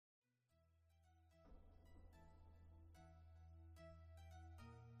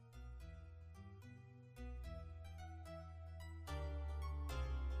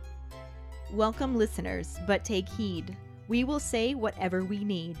Welcome, listeners, but take heed. We will say whatever we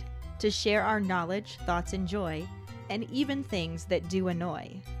need to share our knowledge, thoughts, and joy, and even things that do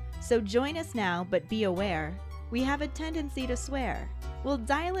annoy. So join us now, but be aware. We have a tendency to swear. We'll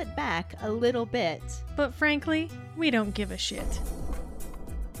dial it back a little bit. But frankly, we don't give a shit.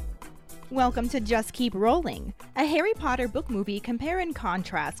 Welcome to Just Keep Rolling, a Harry Potter book movie compare and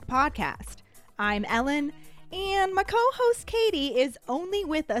contrast podcast. I'm Ellen, and my co-host Katie is only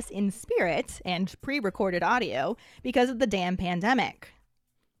with us in spirit and pre-recorded audio because of the damn pandemic.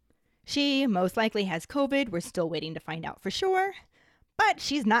 She most likely has COVID. We're still waiting to find out for sure. But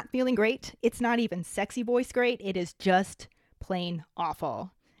she's not feeling great. It's not even sexy voice great. It is just plain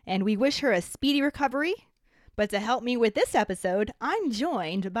awful. And we wish her a speedy recovery. But to help me with this episode, I'm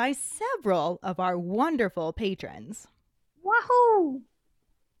joined by several of our wonderful patrons. Wahoo!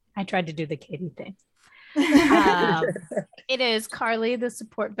 I tried to do the Katie thing. It is Carly, the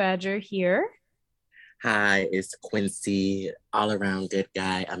support badger here. Hi, it's Quincy, all around good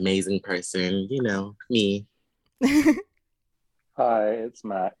guy, amazing person, you know, me. Hi, it's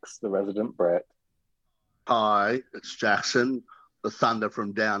Max, the resident Brit. Hi, it's Jackson, the Thunder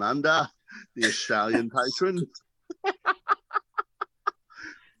from Down Under, the Australian patron.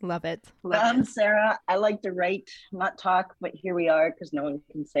 Love it. I'm Sarah. I like to write, not talk, but here we are because no one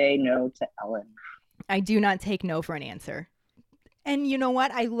can say no to Ellen. I do not take no for an answer. And you know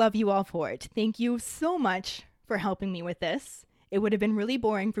what? I love you all for it. Thank you so much for helping me with this. It would have been really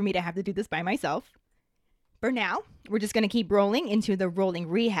boring for me to have to do this by myself. For now, we're just going to keep rolling into the rolling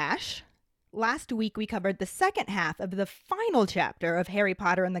rehash. Last week, we covered the second half of the final chapter of Harry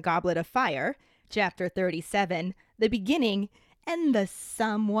Potter and the Goblet of Fire, chapter 37, the beginning, and the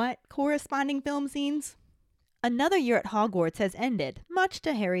somewhat corresponding film scenes. Another year at Hogwarts has ended, much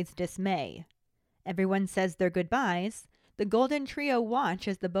to Harry's dismay. Everyone says their goodbyes. The Golden Trio watch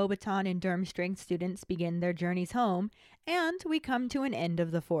as the Beauxbaton and Durmstrang students begin their journeys home, and we come to an end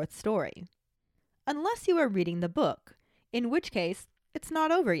of the fourth story. Unless you are reading the book, in which case, it's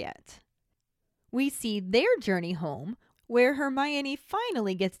not over yet. We see their journey home, where Hermione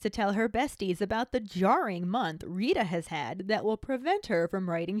finally gets to tell her besties about the jarring month Rita has had that will prevent her from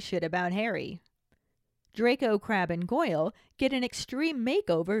writing shit about Harry. Draco, Crabbe, and Goyle get an extreme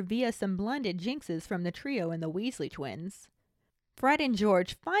makeover via some blended jinxes from the trio and the Weasley twins. Fred and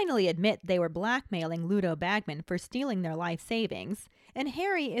George finally admit they were blackmailing Ludo Bagman for stealing their life savings, and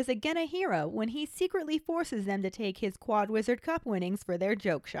Harry is again a hero when he secretly forces them to take his Quad Wizard Cup winnings for their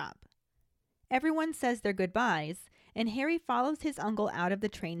joke shop. Everyone says their goodbyes, and Harry follows his uncle out of the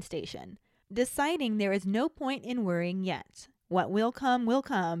train station, deciding there is no point in worrying yet. What will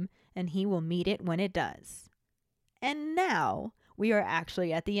come, and he will meet it when it does. And now we are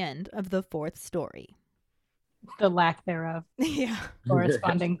actually at the end of the fourth story. The lack thereof. Yeah.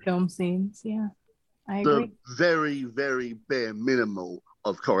 Corresponding film scenes. Yeah, I agree. The very, very bare minimal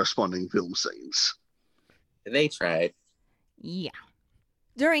of corresponding film scenes. They tried. Yeah.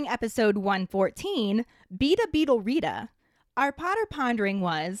 During episode 114, Beta Beetle Rita, our Potter Pondering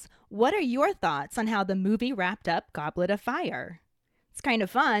was, what are your thoughts on how the movie wrapped up Goblet of Fire? It's kind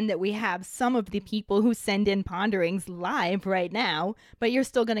of fun that we have some of the people who send in ponderings live right now, but you're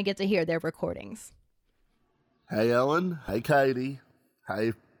still going to get to hear their recordings. Hey, Ellen. Hey, Katie.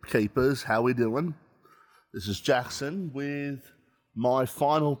 Hey, Keepers. How we doing? This is Jackson with my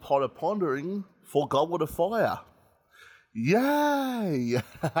final Potter Pondering for Goblet of Fire. Yay!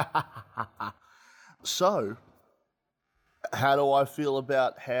 So, how do I feel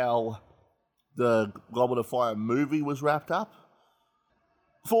about how the Goblet of Fire movie was wrapped up?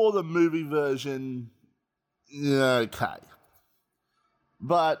 For the movie version, okay.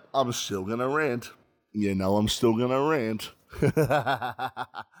 But I'm still going to rant. You know I'm still going to rant.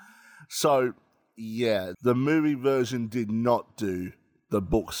 So, yeah, the movie version did not do the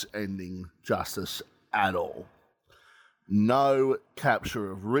book's ending justice at all. No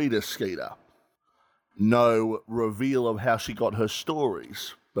capture of Rita Skeeter. No reveal of how she got her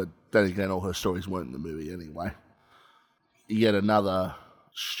stories. But then again, all her stories weren't in the movie anyway. Yet another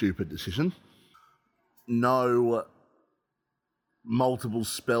stupid decision. No multiple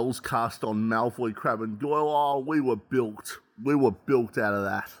spells cast on Malfoy, Crabbe, and Goyle. Oh, we were bilked. We were bilked out of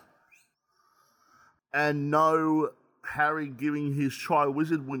that. And no Harry giving his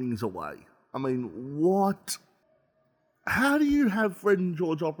Tri-Wizard winnings away. I mean, what? How do you have Fred and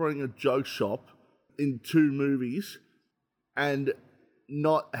George operating a joke shop in 2 movies and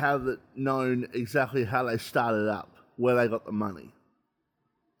not have it known exactly how they started up, where they got the money?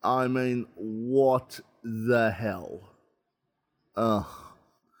 I mean, what the hell? Ugh.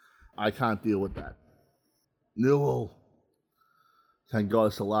 I can't deal with that. Newell. Thank God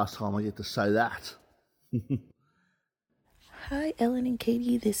it's the last time I get to say that. Hi, Ellen and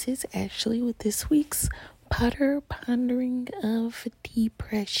Katie. This is Ashley with this week's Potter Pondering of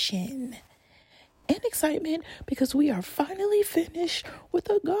Depression and excitement because we are finally finished with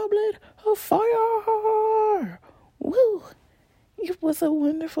the Goblet of Fire. Woo! It was a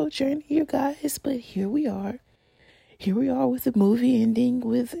wonderful journey, you guys, but here we are. Here we are with the movie ending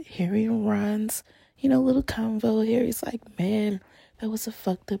with Harry and Ron's, little convo. Harry's like, man, that was a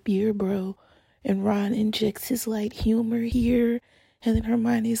fucked up year, bro. And Ron injects his light humor here. And then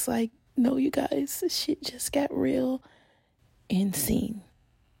Hermione's like, no, you guys, this shit just got real. End scene.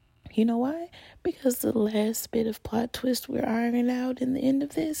 You know why? Because the last bit of plot twist we're ironing out in the end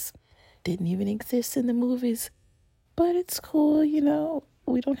of this didn't even exist in the movies. But it's cool,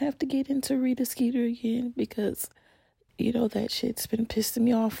 we don't have to get into Rita Skeeter again because, that shit's been pissing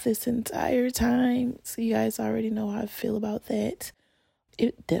me off this entire time. So you guys already know how I feel about that.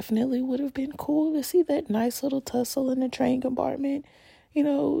 It definitely would have been cool to see that nice little tussle in the train compartment,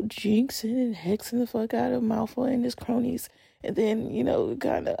 jinxing and hexing the fuck out of Malfoy and his cronies. And then,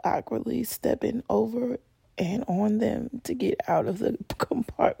 kind of awkwardly stepping over and on them to get out of the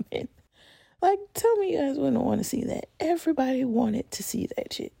compartment. Like, tell me you guys wouldn't want to see that. Everybody wanted to see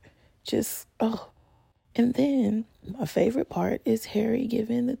that shit. Just, oh. And then, my favorite part is Harry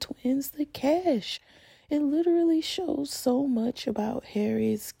giving the twins the cash. It literally shows so much about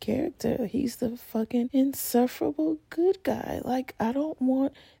Harry's character. He's the fucking insufferable good guy. Like, I don't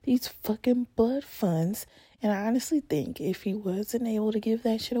want these fucking blood funds. And I honestly think if he wasn't able to give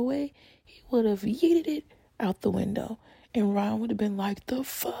that shit away, he would have yeeted it out the window. And Ron would have been like, the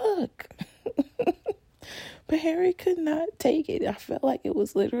fuck? But Harry could not take it. I felt like it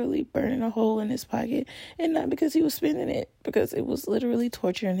was literally burning a hole in his pocket. And not because he was spending it, because it was literally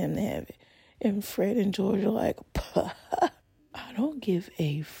torturing him to have it. And Fred and George are like, I don't give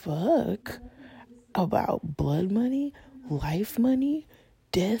a fuck about blood money, life money,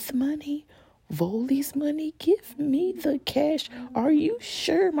 death money, Voldy's money. Give me the cash. Are you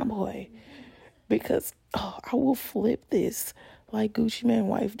sure, my boy? Because I will flip this like Gucci Mane's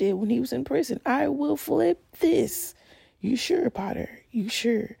wife did when he was in prison. I will flip this. You sure, Potter? You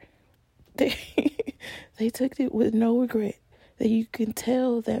sure? They took it with no regret. That you can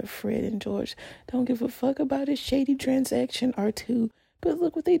tell that Fred and George don't give a fuck about a shady transaction or two. But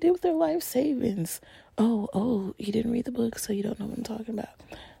look what they did with their life savings. Oh, you didn't read the book, so you don't know what I'm talking about.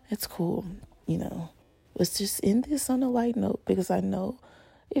 That's cool. Let's just end this on a light note because I know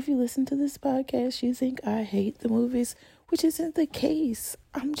if you listen to this podcast, you think I hate the movies, which isn't the case.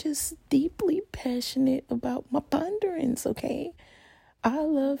 I'm just deeply passionate about my ponderings, okay? I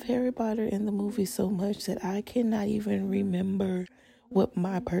love Harry Potter and the movie so much that I cannot even remember what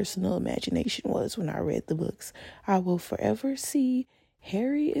my personal imagination was when I read the books. I will forever see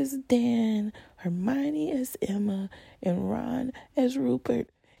Harry as Dan, Hermione as Emma, and Ron as Rupert.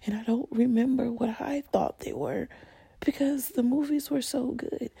 And I don't remember what I thought they were because the movies were so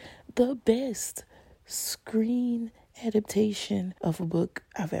good. The best screen adaptation of a book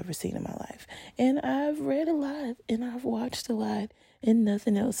I've ever seen in my life. And I've read a lot and I've watched a lot and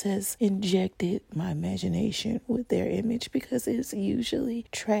nothing else has injected my imagination with their image because it's usually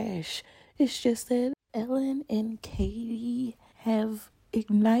trash. It's just that Ellen and Katie have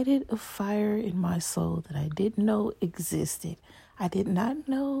ignited a fire in my soul that I didn't know existed. I did not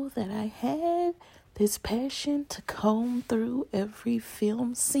know that I had this passion to comb through every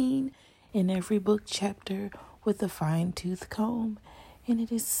film scene in every book chapter with a fine-tooth comb. And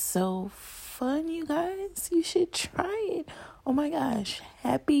it is so fun, you guys. You should try it. Oh my gosh.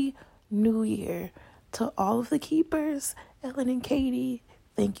 Happy New Year to all of the keepers. Ellen and Katie,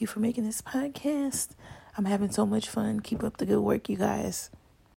 thank you for making this podcast. I'm having so much fun. Keep up the good work, you guys.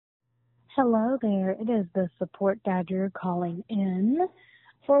 Hello there. It is the support dodger calling in.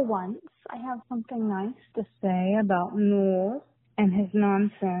 For once, I have something nice to say about Noel and his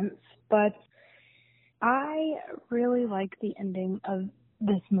nonsense, but I really like the ending of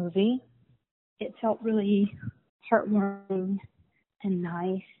this movie. It felt really heartwarming and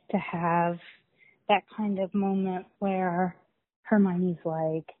nice to have that kind of moment where Hermione's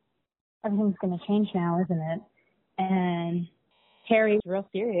like, everything's going to change now, isn't it? And Harry's real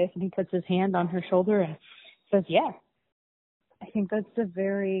serious, and he puts his hand on her shoulder and says, yeah. I think that's a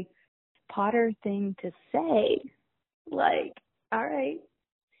very Potter thing to say. Like, all right,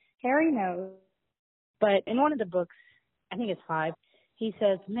 Harry knows. But in one of the books, I think it's 5, he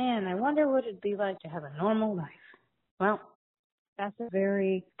says, man, I wonder what it'd be like to have a normal life. Well, that's a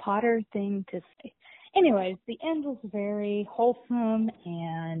very Potter thing to say. Anyways, the end was very wholesome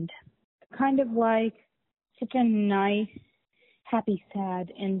and kind of like such a nice, happy,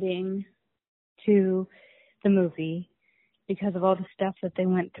 sad ending to the movie because of all the stuff that they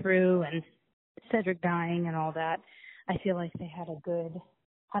went through and Cedric dying and all that. I feel like they had a good,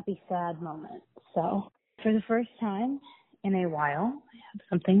 happy, sad moment. So for the first time in a while, I have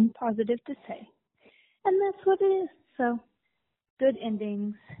something positive to say. And that's what it is. So good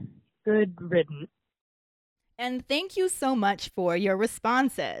endings, good riddance. And thank you so much for your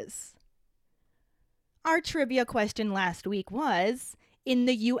responses. Our trivia question last week was, in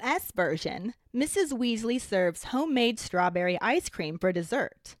the US version, Mrs. Weasley serves homemade strawberry ice cream for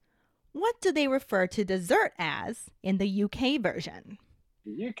dessert. What do they refer to dessert as in the UK version?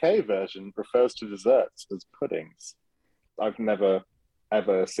 The UK version refers to desserts as puddings. I've never,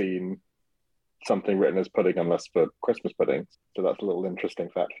 ever seen something written as pudding unless for Christmas puddings. So that's a little interesting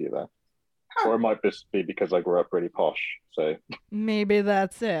fact for you there. Or it might just be because I grew up really posh. So Maybe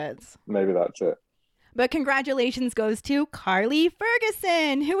that's it. maybe that's it. But congratulations goes to Carly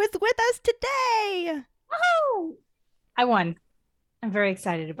Ferguson, who is with us today. Woohoo! I won. I'm very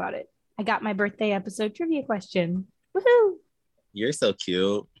excited about it. I got my birthday episode trivia question. Woohoo! You're so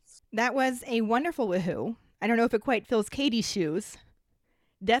cute. That was a wonderful woohoo. I don't know if it quite fills Katie's shoes.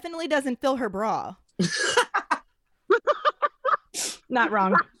 Definitely doesn't fill her bra. Not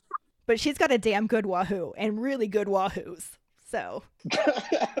wrong. But she's got a damn good wahoo and really good wahoos. So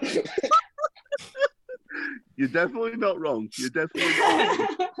You're definitely not wrong. You're definitely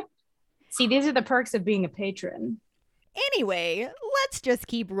not wrong. See, these are the perks of being a patron. anyway, let's just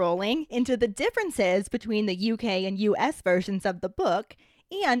keep rolling into the differences between the UK and US versions of the book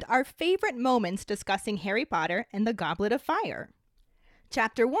and our favorite moments discussing Harry Potter and the Goblet of Fire.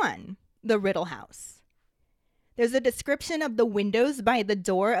 Chapter 1, The Riddle House. There's a description of the windows by the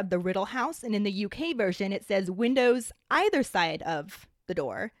door of the Riddle House, and in the UK version it says windows either side of the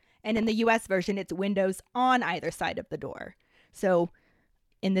door, and in the US version it's windows on either side of the door. So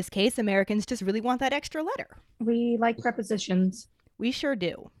in this case, Americans just really want that extra letter. We like prepositions. We sure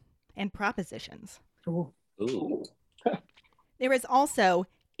do. And propositions. Ooh. Ooh. There is also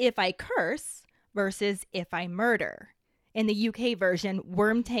if I curse versus if I murder. In the UK version,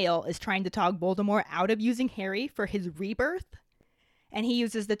 Wormtail is trying to talk Voldemort out of using Harry for his rebirth. And he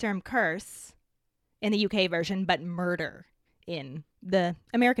uses the term curse in the UK version, but murder in the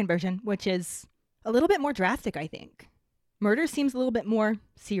American version, which is a little bit more drastic, I think. Murder seems a little bit more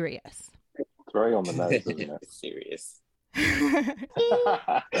serious. It's very on the nose, isn't it? Serious.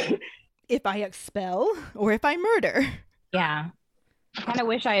 If I expel or if I murder. Yeah. I kind of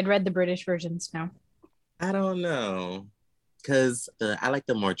wish I had read the British versions now. I don't know. Because I like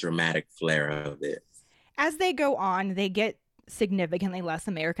the more dramatic flair of it. As they go on, they get significantly less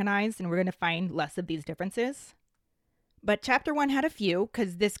Americanized, and we're going to find less of these differences. But chapter 1 had a few,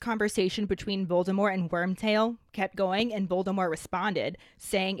 because this conversation between Voldemort and Wormtail kept going, and Voldemort responded,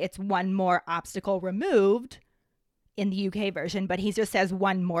 saying it's one more obstacle removed in the UK version, but he just says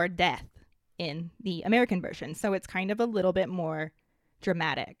one more death in the American version. So it's kind of a little bit more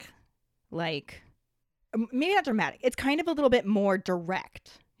dramatic. Like, maybe not dramatic. It's kind of a little bit more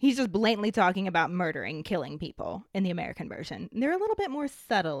direct. He's just blatantly talking about murdering, killing people in the American version. They're a little bit more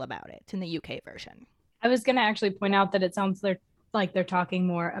subtle about it in the UK version. I was going to actually point out that it sounds like they're talking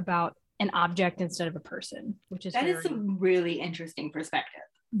more about an object instead of a person, which is that is a really interesting perspective.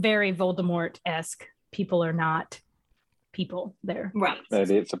 Very Voldemort-esque. People are not people there. Right.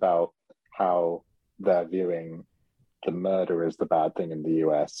 Maybe it's about how they're viewing the murder as the bad thing in the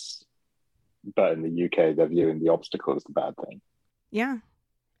US, but in the UK, they're viewing the obstacle as the bad thing. Yeah.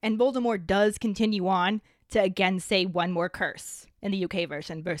 And Voldemort does continue on to again say one more curse in the UK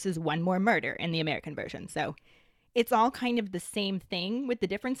version versus one more murder in the American version. So it's all kind of the same thing with the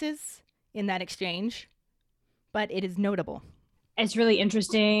differences in that exchange, but it is notable. It's really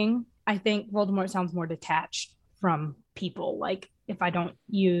interesting. I think Voldemort sounds more detached from people. Like if I don't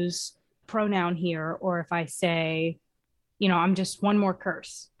use pronoun here, or if I say, I'm just one more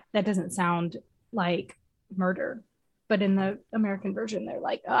curse, that doesn't sound like murder. But in the American version, they're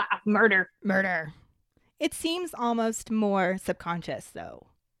like, murder. Murder. It seems almost more subconscious, though,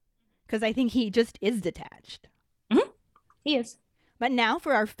 because I think he just is detached. Mm-hmm. He is. But now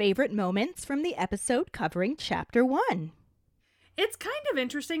for our favorite moments from the episode covering Chapter 1. It's kind of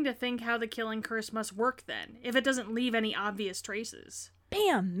interesting to think how the killing curse must work then, if it doesn't leave any obvious traces.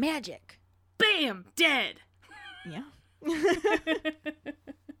 Bam! Magic. Bam! Dead! Yeah.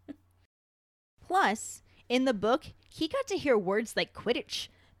 Plus, in the book, he got to hear words like Quidditch,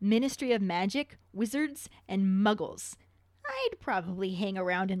 Ministry of Magic, Wizards, and Muggles. I'd probably hang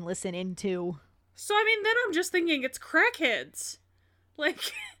around and listen into. So, then I'm just thinking it's crackheads. Like,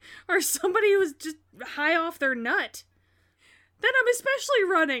 or somebody who's just high off their nut. Then I'm especially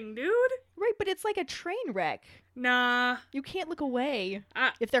running, dude. Right, but it's like a train wreck. Nah. You can't look away.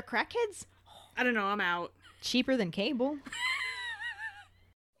 If they're crackheads, I don't know, I'm out. Cheaper than cable.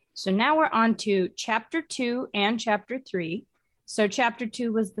 So now we're on to chapter 2 and chapter 3. So chapter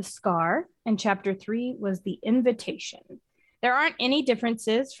 2 was the scar and chapter 3 was the invitation. There aren't any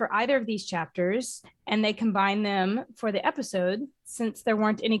differences for either of these chapters, and they combine them for the episode since there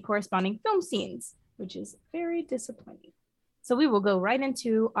weren't any corresponding film scenes, which is very disappointing. So we will go right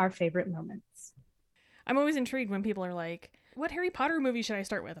into our favorite moments. I'm always intrigued when people are like, what Harry Potter movie should I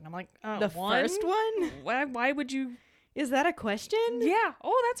start with? And I'm like, the first one? Why would you? Is that a question? Yeah.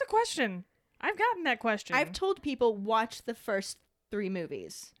 Oh, that's a question. I've gotten that question. I've told people watch the first 3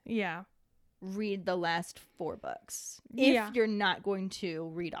 movies. Yeah. Read the last 4 books. Yeah. If you're not going to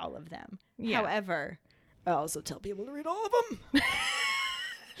read all of them. Yeah. However, I also tell people to read all of them.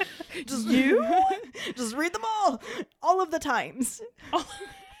 Just Just read them all of the times.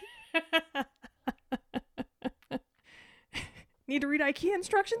 Need to read IKEA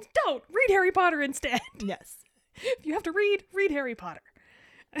instructions? Don't! Read Harry Potter instead. Yes. If you have to read Harry Potter.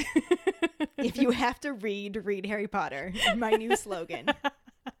 If you have to read Harry Potter. My new slogan.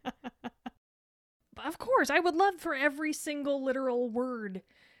 Of course, I would love for every single literal word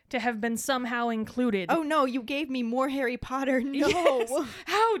to have been somehow included. Oh no, you gave me more Harry Potter. No. Yes.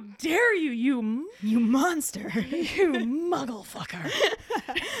 How dare you, you monster. You muggle fucker.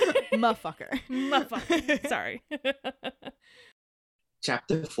 Muffucker. Muffucker. Sorry.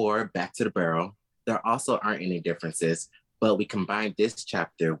 Chapter 4, Back to the Barrel. There also aren't any differences, but we combined this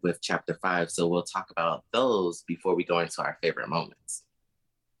chapter with chapter 5, so we'll talk about those before we go into our favorite moments.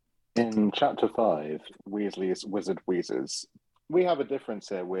 In chapter 5, Weasley's Wizard Wheezes, we have a difference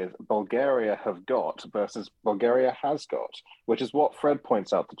here with Bulgaria have got versus Bulgaria has got, which is what Fred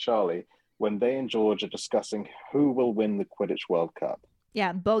points out to Charlie when they and George are discussing who will win the Quidditch World Cup.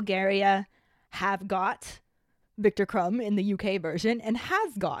 Yeah, Bulgaria have got Victor Crumb in the UK version and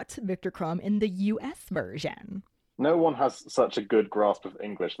has got Victor Crumb in the US version. No one has such a good grasp of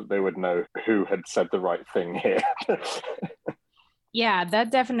English that they would know who had said the right thing here. Yeah,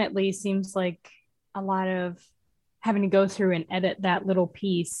 that definitely seems like a lot of having to go through and edit that little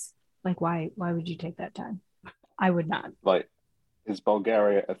piece. Like, why would you take that time? I would not. Like, is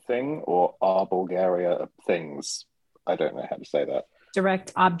Bulgaria a thing or are Bulgaria things? I don't know how to say that.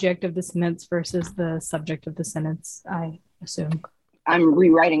 Direct object of the sentence versus the subject of the sentence, I assume. I'm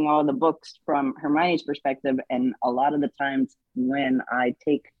rewriting all the books from Hermione's perspective, and a lot of the times when I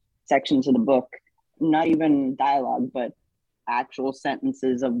take sections of the book, not even dialogue, but actual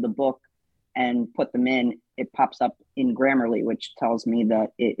sentences of the book and put them in, it pops up in Grammarly, which tells me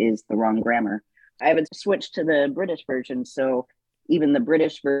that it is the wrong grammar. I haven't switched to the British version, so even the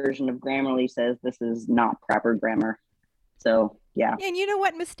British version of Grammarly says this is not proper grammar. So, yeah. And you know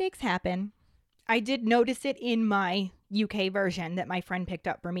what? Mistakes happen. I did notice it in my UK version that my friend picked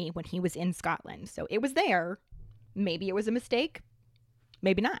up for me when he was in Scotland. So it was there. Maybe it was a mistake.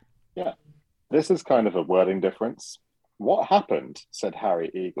 Maybe not. Yeah. This is kind of a wording difference. What happened, said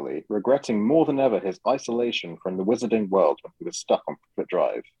Harry eagerly, regretting more than ever his isolation from the wizarding world when he was stuck on Privet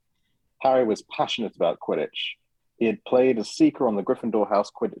Drive. Harry was passionate about Quidditch. He had played as Seeker on the Gryffindor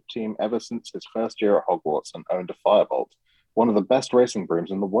House Quidditch team ever since his first year at Hogwarts and owned a Firebolt, one of the best racing brooms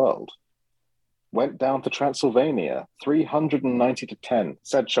in the world. Went down to Transylvania, 390 to 10,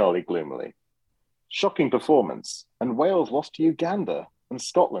 said Charlie gloomily. Shocking performance, and Wales lost to Uganda, and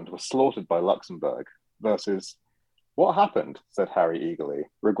Scotland was slaughtered by Luxembourg, versus... What happened, said Harry eagerly,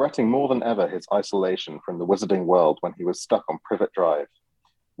 regretting more than ever his isolation from the wizarding world when he was stuck on Privet Drive.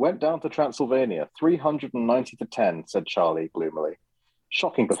 Went down to Transylvania, 390 to 10, said Charlie gloomily.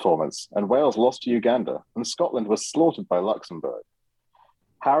 Shocking performance, and Wales lost to Uganda, and Scotland was slaughtered by Luxembourg.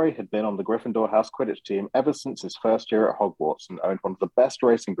 Harry had been on the Gryffindor House Quidditch team ever since his first year at Hogwarts and owned one of the best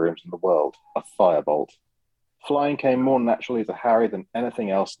racing brooms in the world, a Firebolt. Flying came more naturally to Harry than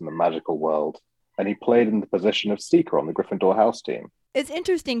anything else in the magical world, and he played in the position of Seeker on the Gryffindor House team. It's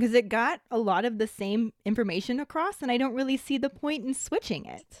interesting because it got a lot of the same information across, and I don't really see the point in switching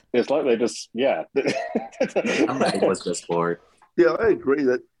it. It's like they just, yeah. I was just bored. Yeah, I agree.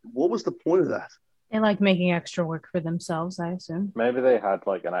 That what was the point of that? They like making extra work for themselves, I assume. Maybe they had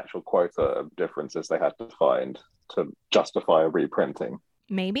like an actual quota of differences they had to find to justify a reprinting.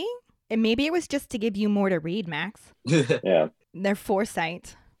 Maybe? And maybe it was just to give you more to read, Max. Yeah. Their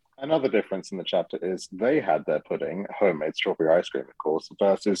foresight. Another difference in the chapter is they had their pudding, homemade strawberry ice cream, of course,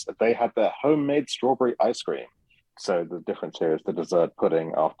 versus they had their homemade strawberry ice cream. So the difference here is the dessert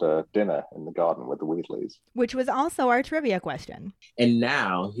pudding after dinner in the garden with the Weasleys. Which was also our trivia question. And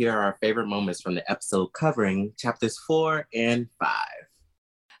now, here are our favorite moments from the episode covering chapters 4 and 5.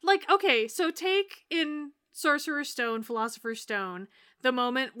 Like, okay, so take in Sorcerer's Stone, Philosopher's Stone, the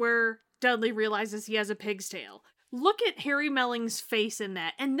moment where Dudley realizes he has a pig's tail. Look at Harry Melling's face in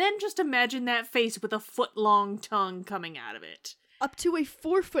that, and then just imagine that face with a foot-long tongue coming out of it. Up to a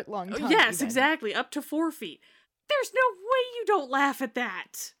 4-foot-long tongue. Yes, even. exactly, up to 4 feet. There's no way you don't laugh at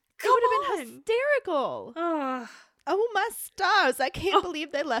that. It would have been hysterical. Ugh. Oh, my stars. I can't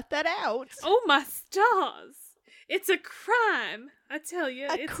believe they left that out. Oh, my stars. It's a crime. I tell you,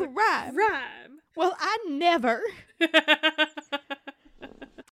 it's crime. a crime. Well, I never.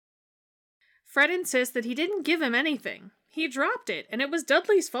 Fred insists that he didn't give him anything. He dropped it, and it was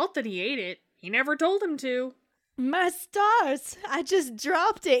Dudley's fault that he ate it. He never told him to. My stars. I just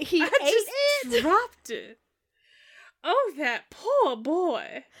dropped it. He ate it. Dropped it. Oh, that poor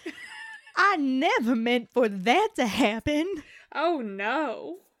boy. I never meant for that to happen. Oh,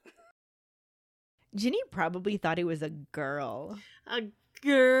 no. Ginny probably thought it was a girl. A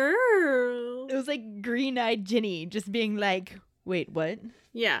girl. It was like green-eyed Ginny just being like, wait, what?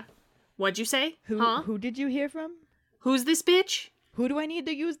 Yeah. What'd you say? Who did you hear from? Who's this bitch? Who do I need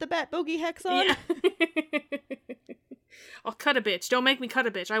to use the Bat Bogey Hex on? Yeah. I'll cut a bitch. Don't make me cut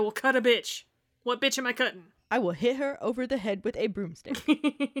a bitch. I will cut a bitch. What bitch am I cutting? I will hit her over the head with a broomstick.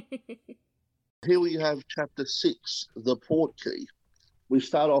 Here we have chapter 6, the portkey. We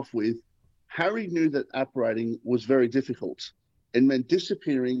start off with, Harry knew that apparating was very difficult. It meant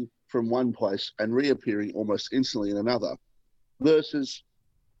disappearing from one place and reappearing almost instantly in another. Versus,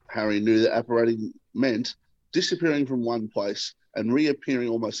 Harry knew that apparating meant disappearing from one place and reappearing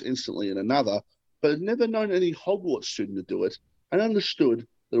almost instantly in another, but had never known any Hogwarts student to do it and understood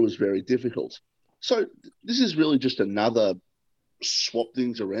that it was very difficult. So this is really just another swap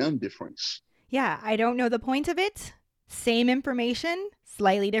things around difference. Yeah, I don't know the point of it. Same information,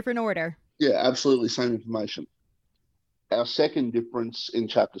 slightly different order. Yeah, absolutely same information. Our second difference in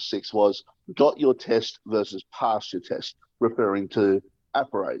chapter 6 was got your test versus passed your test, referring to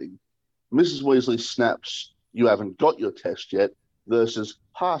apparating. Mrs. Weasley snaps, you haven't got your test yet, versus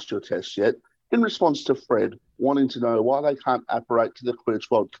passed your test yet, in response to Fred wanting to know why they can't apparate to the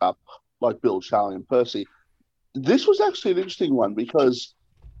Quidditch World Cup like Bill, Charlie and Percy. This was actually an interesting one because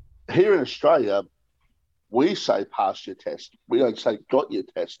here in Australia, we say pass your test. We don't say got your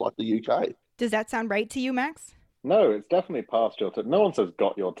test like the UK. Does that sound right to you, Max? No, it's definitely passed your test. No one says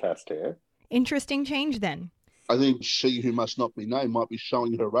got your test here. Interesting change then. I think she who must not be named might be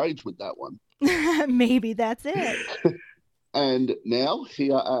showing her age with that one. Maybe that's it. And now,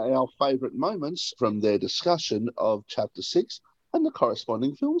 here are our favourite moments from their discussion of Chapter 6 and the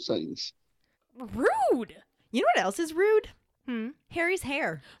corresponding film scenes. Rude! You know what else is rude? Hmm? Harry's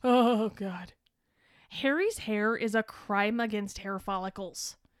hair. Oh, God. Harry's hair is a crime against hair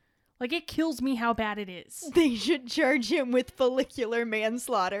follicles. Like, it kills me how bad it is. They should charge him with follicular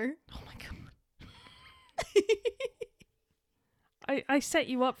manslaughter. Oh, my God. I set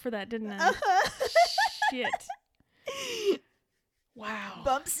you up for that, didn't I? Shit. Wow.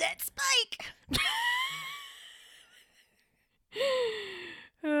 Bump set Spike.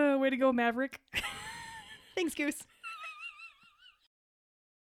 Way to go, Maverick. Thanks, Goose.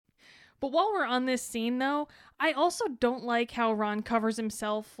 But while we're on this scene, though, I also don't like how Ron covers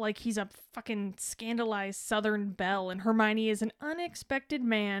himself like he's a fucking scandalized Southern belle and Hermione is an unexpected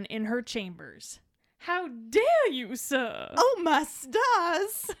man in her chambers. How dare you, sir? Oh, my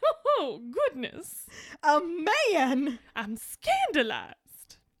stars. Oh, goodness. A man. I'm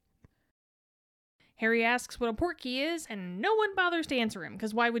scandalized. Harry asks what a portkey is, and no one bothers to answer him,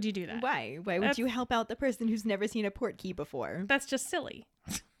 because why would you do that? Why? Why would you help out the person who's never seen a portkey before? That's just silly.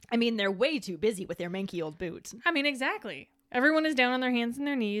 I mean, they're way too busy with their manky old boot. I mean, exactly. Everyone is down on their hands and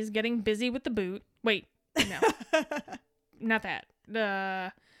their knees, getting busy with the boot. Wait, no. Not that.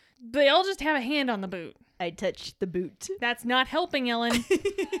 They all just have a hand on the boot. I touched the boot. That's not helping, Ellen.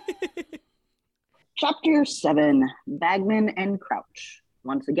 Chapter 7, Bagman and Crouch.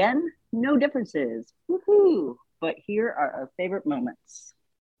 Once again, no differences. Woohoo! But here are our favorite moments.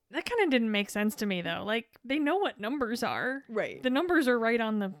 That kind of didn't make sense to me, though. Like, they know what numbers are. Right. The numbers are right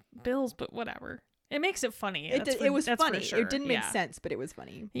on the bills, but whatever. It makes it funny. It was funny. For sure. It didn't make sense, but it was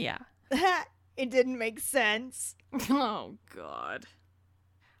funny. Yeah. It didn't make sense. Oh, God.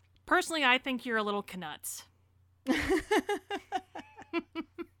 Personally, I think you're a little knuts.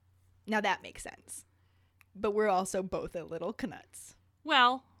 Now that makes sense. But we're also both a little knuts.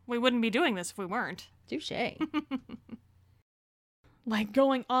 Well, we wouldn't be doing this if we weren't. Touché. like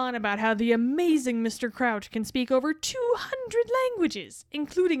going on about how the amazing Mr. Crouch can speak over 200 languages,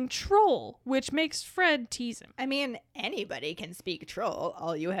 including Troll, which makes Fred tease him. I mean, anybody can speak Troll.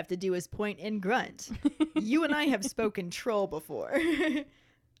 All you have to do is point and grunt. You and I have spoken Troll before.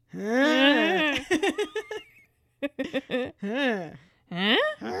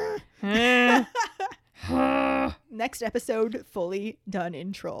 Next episode, fully done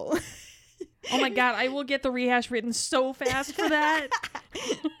in Troll. Oh my god, I will get the rehash written so fast for that.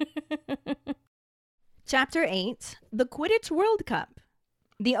 Chapter 8, the Quidditch World Cup.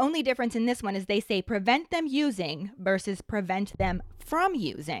 The only difference in this one is they say prevent them using versus prevent them from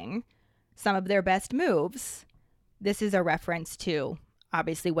using some of their best moves. This is a reference to,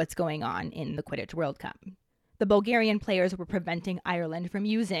 obviously, what's going on in the Quidditch World Cup. The Bulgarian players were preventing Ireland from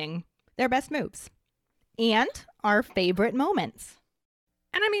using their best moves. And our favorite moments.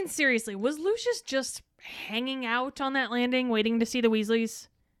 And I mean, seriously, was Lucius just hanging out on that landing waiting to see the Weasleys?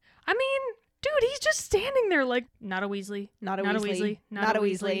 I mean, dude, he's just standing there like, not a Weasley, Not a not Weasley. a Weasley, Not a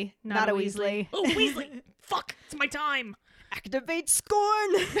Weasley. Not a Weasley. Oh, Weasley! Fuck, it's my time! Activate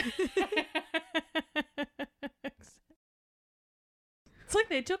Scorn! It's like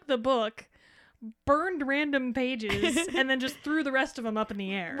they took the book, burned random pages, and then just threw the rest of them up in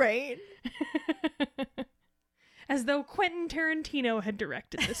the air. Right? As though Quentin Tarantino had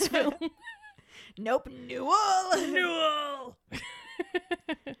directed this film. Nope. Newell! Newell!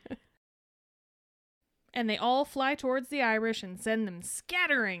 And they all fly towards the Irish and send them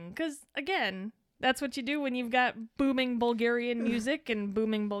scattering. Because, again, that's what you do when you've got booming Bulgarian music and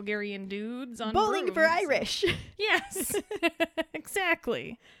booming Bulgarian dudes on Bowling for brooms. Irish. Yes,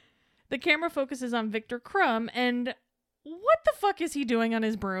 exactly. The camera focuses on Victor Crumb, and what the fuck is he doing on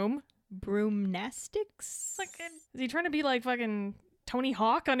his broom? Broomnastics? Like, is he trying to be like fucking Tony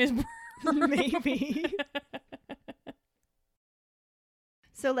Hawk on his broom? Maybe.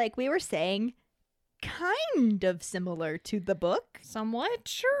 So, like we were saying, kind of similar to the book. Somewhat,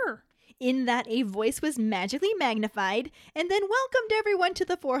 sure. In that a voice was magically magnified and then welcomed everyone to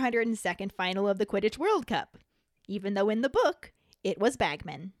the 402nd final of the Quidditch World Cup. Even though in the book, it was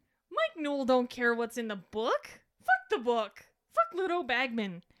Bagman. Mike Newell don't care what's in the book. Fuck the book. Fuck Ludo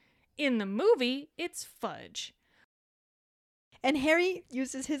Bagman. In the movie, it's Fudge. And Harry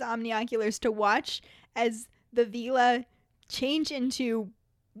uses his omnioculars to watch as the Vila change into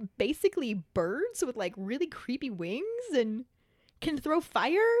basically birds with like really creepy wings and can throw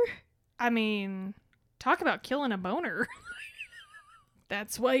fire. I mean, talk about killing a boner.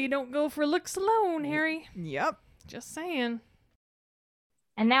 That's why you don't go for looks alone, Harry. Yep. Just saying.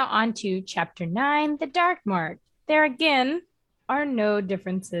 And now on to Chapter 9, The Dark Mark. There again are no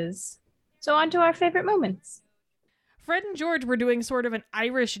differences. So on to our favorite moments. Fred and George were doing sort of an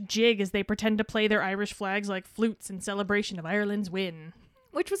Irish jig as they pretend to play their Irish flags like flutes in celebration of Ireland's win.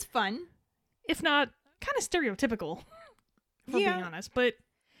 Which was fun. If not, kind of stereotypical, for being honest. But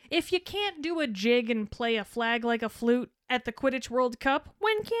if you can't do a jig and play a flag like a flute at the Quidditch World Cup,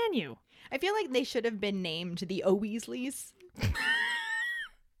 when can you? I feel like they should have been named the O'Weasleys.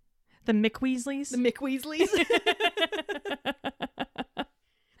 The McWeasleys? The McWeasleys.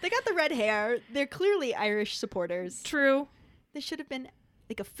 They got the red hair. They're clearly Irish supporters. True. They should have been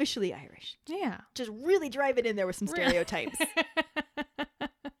like officially Irish. Yeah. Just really drive it in there with some stereotypes.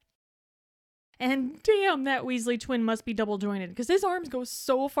 And damn, that Weasley twin must be double jointed because his arms go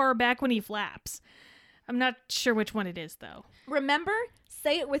so far back when he flaps. I'm not sure which one it is, though. Remember?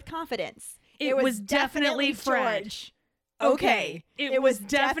 Say it with confidence. It was definitely Fred. George. Okay. It was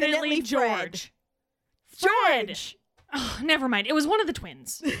definitely George. George! Oh, never mind. It was one of the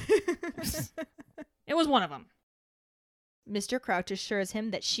twins. It was one of them. Mr. Crouch assures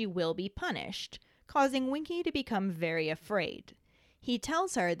him that she will be punished, causing Winky to become very afraid. He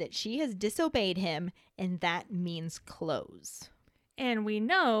tells her that she has disobeyed him, and that means close. And we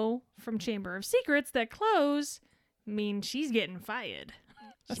know from Chamber of Secrets that close means she's getting fired.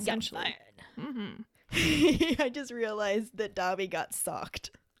 Essentially. Mm-hmm. I just realized that Dobby got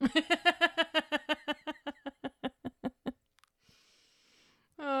socked.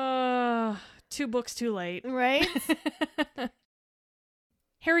 Two books too late. Right?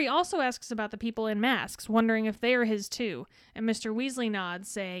 Harry also asks about the people in masks, wondering if they are his too, and Mr. Weasley nods,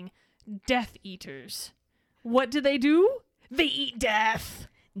 saying, Death Eaters. What do? They eat death.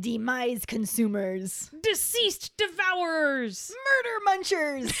 Demise consumers. Deceased devourers. Murder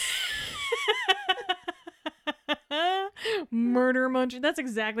munchers. Murder munchers. That's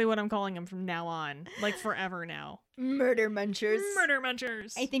exactly what I'm calling them from now on. Like forever now. Murder munchers. Murder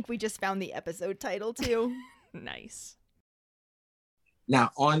munchers. I think we just found the episode title too. Nice.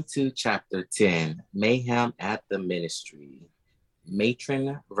 Now on to chapter 10, Mayhem at the Ministry.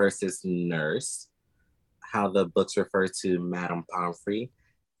 matron versus nurse, how the books refer to Madame Pomfrey.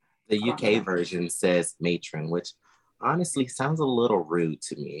 The UK version says matron, which honestly sounds a little rude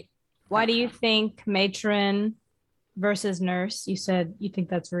to me. Why do you think matron versus nurse? You said you think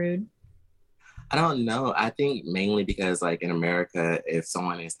that's rude. I don't know. I think mainly because, like, in America, if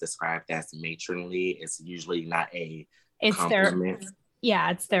someone is described as matronly, it's usually not a compliment.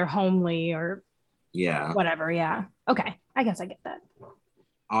 It's their homely or whatever. Yeah. Okay. I guess I get that.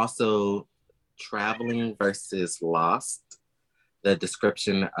 Also, traveling versus lost. The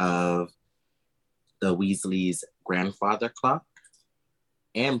description of the Weasleys' grandfather clock,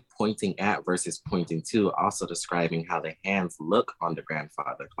 and pointing at versus pointing to, also describing how the hands look on the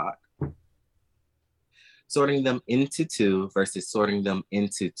grandfather clock. Sorting them into two versus sorting them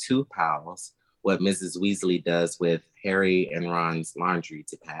into two piles, what Mrs. Weasley does with Harry and Ron's laundry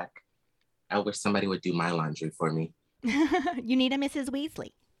to pack. I wish somebody would do my laundry for me. You need a Mrs.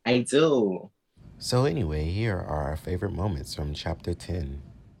 Weasley. I do. So anyway, here are our favorite moments from chapter 10.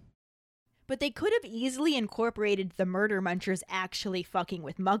 But they could have easily incorporated the murder munchers actually fucking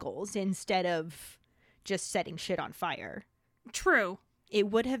with muggles instead of just setting shit on fire. True. It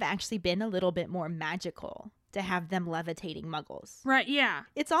would have actually been a little bit more magical to have them levitating muggles. Right, yeah.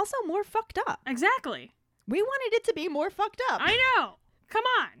 It's also more fucked up. Exactly. We wanted it to be more fucked up. I know. Come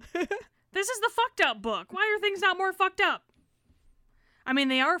on. This is the fucked up book. Why are things not more fucked up? I mean,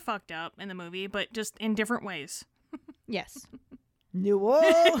 they are fucked up in the movie, but just in different ways. Yes.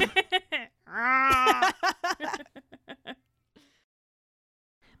 Whoa.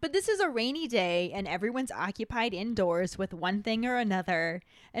 But this is a rainy day, and everyone's occupied indoors with one thing or another,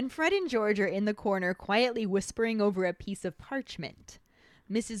 and Fred and George are in the corner quietly whispering over a piece of parchment.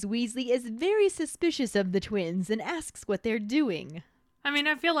 Mrs. Weasley is very suspicious of the twins and asks what they're doing. I mean,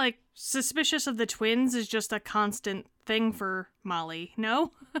 I feel like suspicious of the twins is just a constant thing for Molly,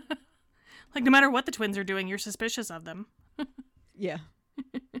 no? Like, no matter what the twins are doing, you're suspicious of them. Yeah.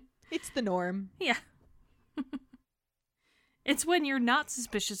 It's the norm. Yeah. It's when you're not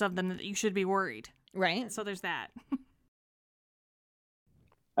suspicious of them that you should be worried. Right. So there's that.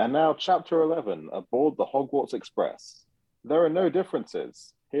 And now, Chapter 11, aboard the Hogwarts Express. There are no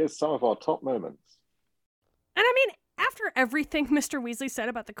differences. Here's some of our top moments. And I mean, after everything Mr. Weasley said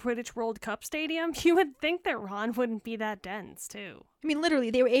about the Quidditch World Cup Stadium, you would think that Ron wouldn't be that dense, too. I mean,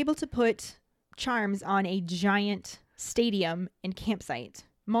 literally, they were able to put charms on a giant stadium and campsite.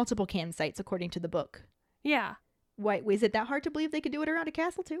 Multiple campsites, according to the book. Yeah. Why, was it that hard to believe they could do it around a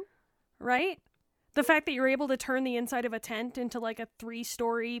castle, too? Right? The fact that you're able to turn the inside of a tent into like a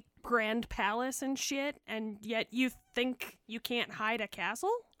 3-story grand palace and shit, and yet you think you can't hide a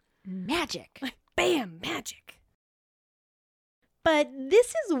castle? Magic. Like, bam, magic. But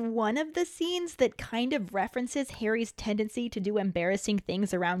this is one of the scenes that kind of references Harry's tendency to do embarrassing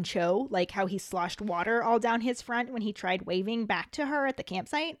things around Cho, like how he sloshed water all down his front when he tried waving back to her at the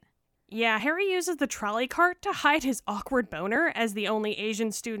campsite. Yeah, Harry uses the trolley cart to hide his awkward boner as the only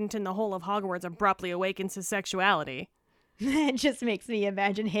Asian student in the whole of Hogwarts abruptly awakens his sexuality. It just makes me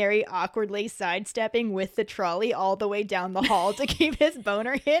imagine Harry awkwardly sidestepping with the trolley all the way down the hall to keep his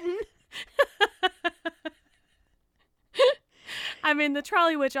boner hidden. I mean, the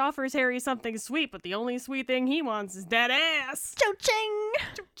trolley witch offers Harry something sweet, but the only sweet thing he wants is that ass. Cho-ching!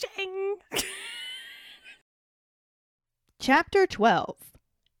 Cho-ching! Chapter 12.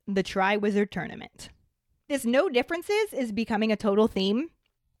 The Triwizard Tournament. This no differences is becoming a total theme.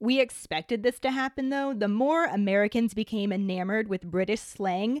 We expected this to happen, though. The more Americans became enamored with British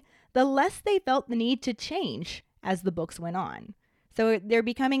slang, the less they felt the need to change as the books went on. So they're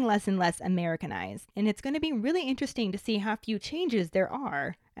becoming less and less Americanized, and it's going to be really interesting to see how few changes there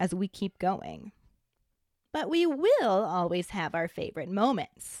are as we keep going. But we will always have our favorite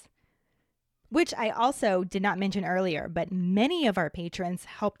moments, which I also did not mention earlier, but many of our patrons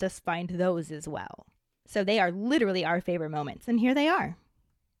helped us find those as well. So they are literally our favorite moments, and here they are.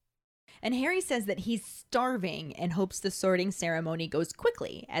 And Harry says that he's starving and hopes the sorting ceremony goes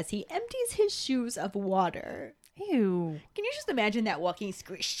quickly as he empties his shoes of water. Ew. Can you just imagine that walking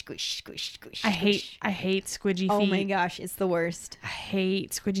squish, squish, squish, squish? I hate squidgy feet. Oh my gosh, it's the worst. I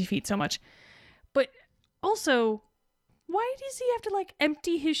hate squidgy feet so much. But also, why does he have to like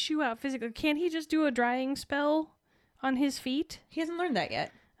empty his shoe out physically? Can't he just do a drying spell on his feet? He hasn't learned that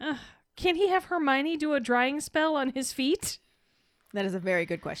yet. Can't he have Hermione do a drying spell on his feet? That is a very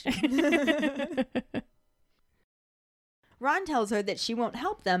good question. Ron tells her that she won't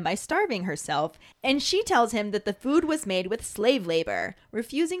help them by starving herself, and she tells him that the food was made with slave labor,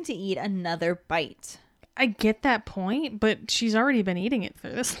 refusing to eat another bite. I get that point, but she's already been eating it for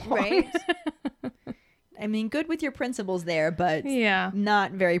this long. Right? I mean, good with your principles there, but Yeah.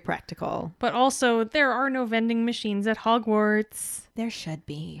 not very practical. But also, there are no vending machines at Hogwarts. There should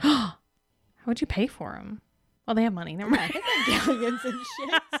be. How would you pay for them? Well, they have money. Never mind. Galleons and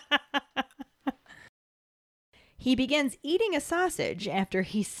shit. He begins eating a sausage after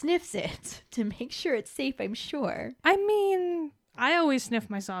he sniffs it to make sure it's safe, I'm sure. I mean, I always sniff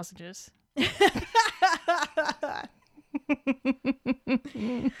my sausages.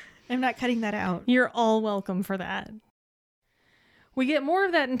 I'm not cutting that out. You're all welcome for that. We get more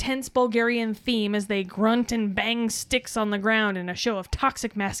of that intense Bulgarian theme as they grunt and bang sticks on the ground in a show of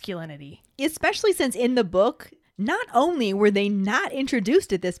toxic masculinity. Especially since in the book, not only were they not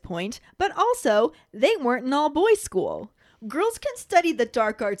introduced at this point, but also they weren't an all-boys school. Girls can study the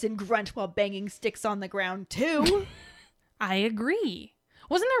dark arts and grunt while banging sticks on the ground, too. I agree.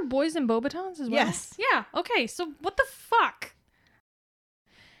 Wasn't there boys in Beauxbatons as well? Yes. Yeah, okay, so what the fuck?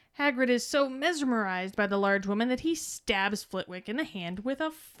 Hagrid is so mesmerized by the large woman that he stabs Flitwick in the hand with a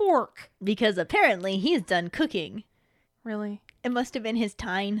fork. Because apparently he's done cooking. Really? It must have been his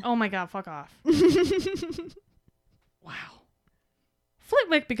tine. Oh my god, fuck off. Wow.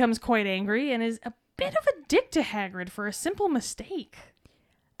 Flitwick becomes quite angry and is a bit of a dick to Hagrid for a simple mistake.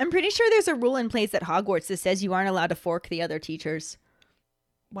 I'm pretty sure there's a rule in place at Hogwarts that says you aren't allowed to fork the other teachers.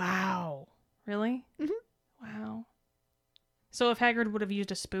 Wow. Really? Mm-hmm. Wow. So if Hagrid would have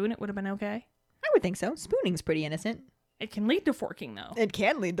used a spoon, it would have been okay? I would think so. Spooning's pretty innocent. It can lead to forking, though. It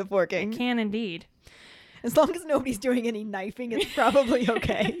can lead to forking. It can indeed. As long as nobody's doing any knifing, it's probably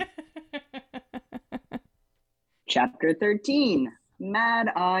okay. Chapter 13, Mad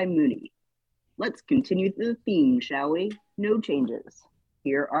Eye Moody. Let's continue the theme, shall we? No changes.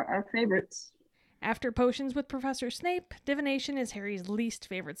 Here are our favorites. After potions with Professor Snape, divination is Harry's least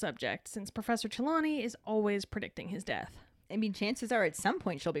favorite subject, since Professor Trelawney is always predicting his death. I mean, chances are at some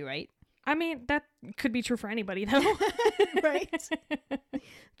point she'll be right. I mean, that could be true for anybody, though. Right?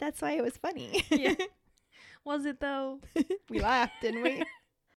 That's why it was funny. Yeah. Was it, though? We laughed, didn't we?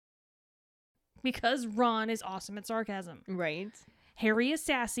 Because Ron is awesome at sarcasm. Right. Harry is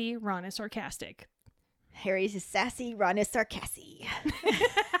sassy, Ron is sarcastic. Harry's sassy, Ron is sarcastic.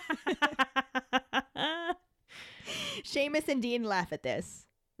 Seamus and Dean laugh at this.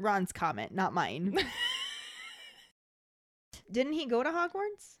 Ron's comment, not mine. Didn't he go to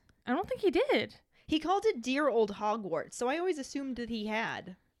Hogwarts? I don't think he did. He called it dear old Hogwarts, so I always assumed that he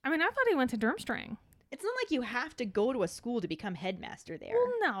had. I mean, I thought he went to Durmstrang. It's not like you have to go to a school to become headmaster there.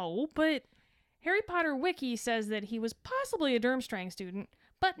 Well, no, but Harry Potter Wiki says that he was possibly a Durmstrang student,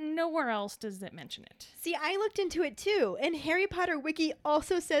 but nowhere else does it mention it. See, I looked into it too, and Harry Potter Wiki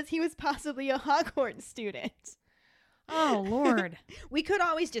also says he was possibly a Hogwarts student. Oh, Lord. We could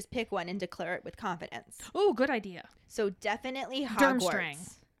always just pick one and declare it with confidence. Oh, good idea. So definitely Hogwarts. Durmstrang.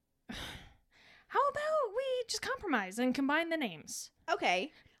 How about we just compromise and combine the names?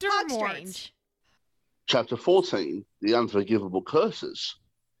 Okay. Durmstrange. Chapter 14, The Unforgivable Curses.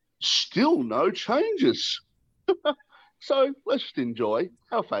 Still no changes. So let's just enjoy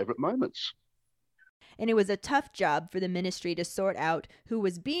our favourite moments. And it was a tough job for the Ministry to sort out who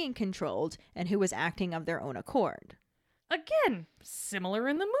was being controlled and who was acting of their own accord. Again, similar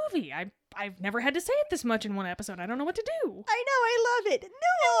in the movie. I've never had to say it this much in one episode. I don't know what to do. I know, I love it.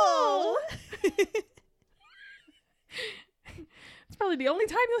 No! It's probably the only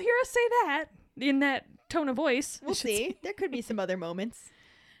time you'll hear us say that in that tone of voice. We'll see. There could be some other moments.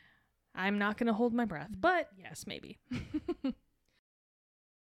 I'm not going to hold my breath, but yes, maybe.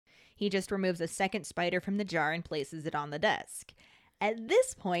 He just removes a second spider from the jar and places it on the desk. At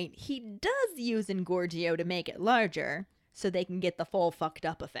this point, he does use Engorgio to make it larger, so they can get the full fucked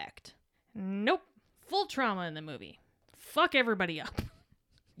up effect. Nope. Full trauma in the movie. Fuck everybody up.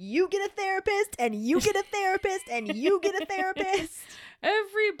 You get a therapist, and you get a therapist, and you get a therapist.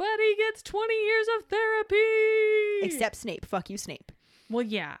 Everybody gets 20 years of therapy! Except Snape. Fuck you, Snape. Well,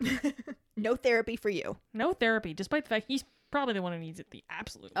 yeah. No therapy for you. No therapy, despite the fact he's probably the one who needs it the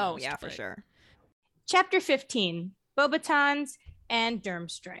absolute most. Oh, yeah, for sure. Chapter 15, Beauxbatons and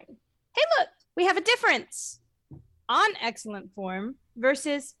Durmstrang. Hey, look, we have a difference. On excellent form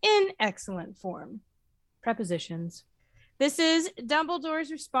versus in excellent form. Prepositions. This is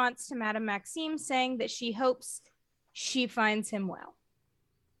Dumbledore's response to Madame Maxime saying that she hopes she finds him well.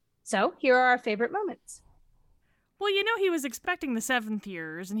 So here are our favorite moments. Well, you know, he was expecting the 7th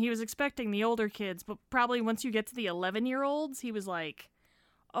years and he was expecting the older kids, but probably once you get to the 11-year-olds, he was like,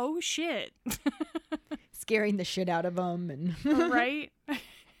 oh shit. Scaring the shit out of them. And right?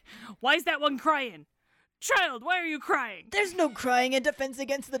 Why is that one crying? Child, why are you crying? There's no crying in Defense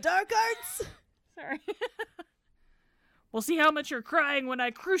Against the Dark Arts. Sorry. We'll see how much you're crying when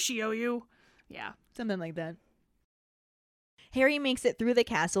I crucio you. Yeah. Something like that. Harry makes it through the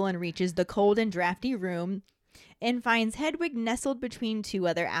castle and reaches the cold and drafty room and finds Hedwig nestled between two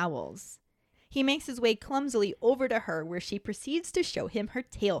other owls. He makes his way clumsily over to her, where she proceeds to show him her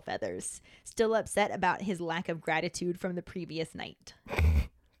tail feathers, still upset about his lack of gratitude from the previous night.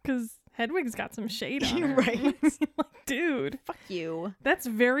 Because Hedwig's got some shade on her. Right? Like, dude. Fuck you. That's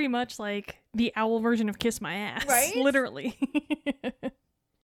very much like the owl version of Kiss My Ass. Right? Literally.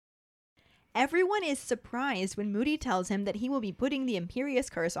 Everyone is surprised when Moody tells him that he will be putting the Imperius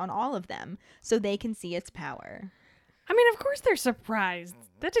Curse on all of them so they can see its power. I mean, of course they're surprised.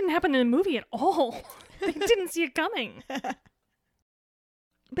 That didn't happen in the movie at all. They didn't see it coming. But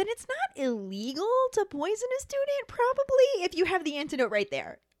it's not illegal to poison a student, probably, if you have the antidote right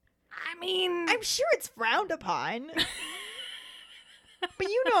there. I mean... I'm sure it's frowned upon. But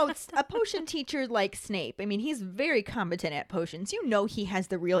you know, a potion teacher like Snape, I mean, he's very competent at potions. You know he has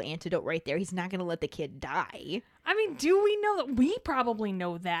the real antidote right there. He's not going to let the kid die. I mean, do we know that? We probably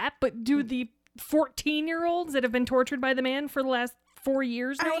know that, but do the 14-year-olds that have been tortured by the man for the last 4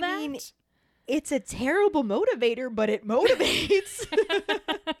 years know that? I mean, it's a terrible motivator, but it motivates.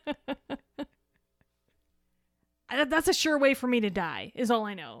 That's a sure way for me to die, is all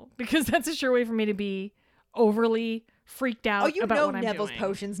I know. Because that's a sure way for me to be overly freaked out about what I'm Neville's doing.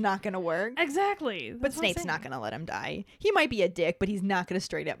 potion's not going to work. Exactly. But Snape's not going to let him die. He might be a dick, but he's not going to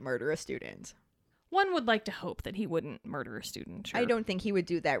straight up murder a student. One would like to hope that he wouldn't murder a student. Sure. I don't think he would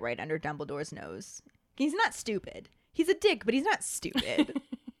do that right under Dumbledore's nose. He's not stupid. He's a dick, but he's not stupid.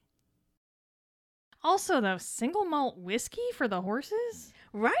 Also, though, single malt whiskey for the horses?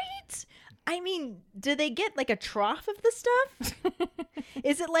 Right? I mean, do they get like a trough of the stuff?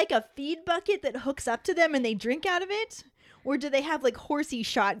 Is it like a feed bucket that hooks up to them and they drink out of it? Or do they have like horsey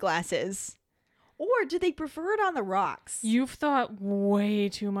shot glasses? Or do they prefer it on the rocks? You've thought way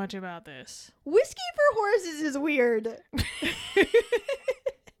too much about this. Whiskey for horses is weird.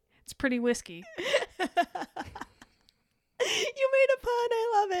 It's pretty whiskey. You made a pun.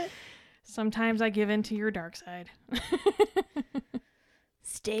 I love it. Sometimes I give in to your dark side.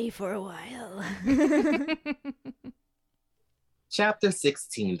 Stay for a while. Chapter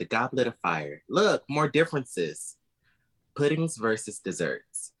 16, The Goblet of Fire. Look, more differences. Puddings versus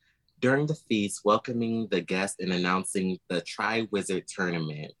desserts. During the feast, welcoming the guests and announcing the Tri-Wizard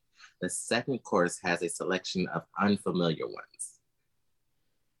Tournament, the second course has a selection of unfamiliar ones.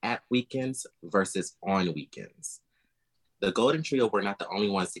 At weekends versus on weekends. The Golden Trio were not the only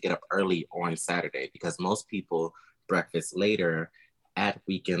ones to get up early on Saturday because most people breakfast later at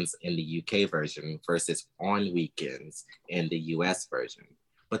weekends in the UK version versus on weekends in the US version.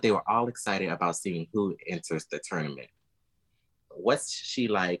 But they were all excited about seeing who enters the tournament. What's she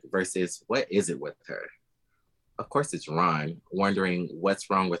like versus what is it with her? Of course, it's Ron, wondering what's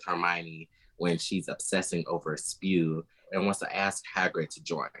wrong with Hermione when she's obsessing over Spew and wants to ask Hagrid to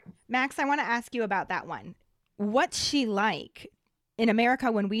join. Max, I want to ask you about that one. What's she like? In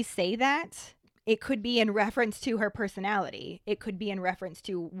America, when we say that, it could be in reference to her personality. It could be in reference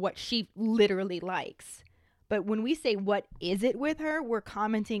to what she literally likes. But when we say what is it with her, we're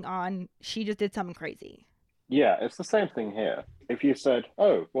commenting on she just did something crazy. Yeah, it's the same thing here. If you said,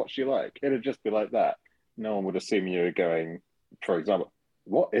 oh, what's she like? It'd just be like that. No one would assume you were going, for example,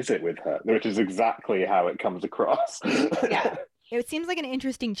 what is it with her? Which is exactly how it comes across. Yeah. It seems like an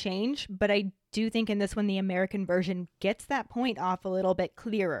interesting change, but I do think in this one, the American version gets that point off a little bit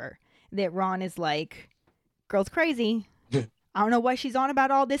clearer. That Ron is like, girl's crazy. I don't know why she's on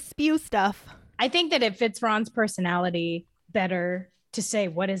about all this Spew stuff. I think that it fits Ron's personality better to say,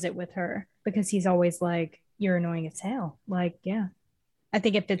 what is it with her? Because he's always like, you're annoying as hell. Like, yeah. I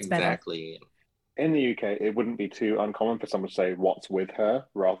think it fits better. Exactly. In the UK, it wouldn't be too uncommon for someone to say what's with her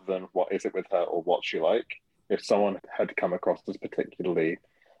rather than what is it with her or what's she like. If someone had come across as particularly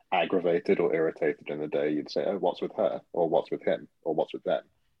aggravated or irritated in the day, you'd say, oh, what's with her? Or what's with him? Or what's with them?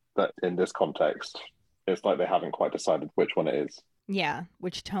 But in this context, it's like they haven't quite decided which one it is. Yeah,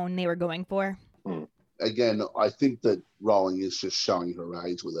 which tone they were going for. Again, I think that Rowling is just showing her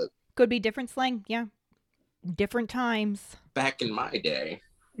age with it. Could be different slang, yeah. Different times. Back in my day.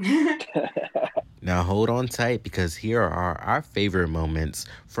 Now hold on tight because here are our favorite moments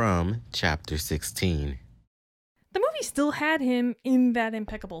from Chapter 16. The movie still had him in that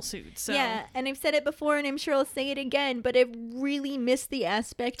impeccable suit, so... Yeah, and I've said it before and I'm sure I'll say it again, but I've really missed the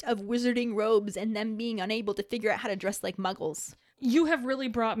aspect of wizarding robes and them being unable to figure out how to dress like muggles. You have really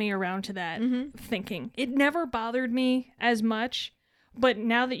brought me around to that thinking. It never bothered me as much, but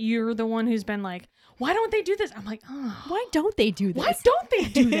now that you're the one who's been like, why don't they do this? I'm like, oh. Why don't they do this? Why don't they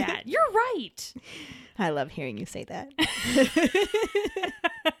do that? You're right. I love hearing you say that.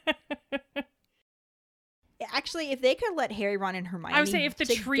 Actually, if they could let Harry, Ron, and Hermione, I would say if the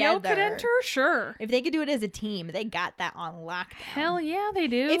trio could together, enter, sure. If they could do it as a team, they got that on lockdown. Hell yeah, they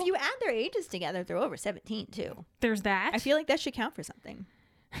do. If you add their ages together, they're over 17 too. There's that. I feel like that should count for something.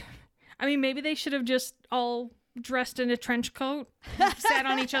 I mean, maybe they should have just all dressed in a trench coat, sat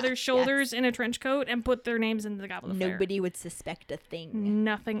on each other's shoulders in a trench coat, and put their names into the Goblet of Fire. Nobody would suspect a thing.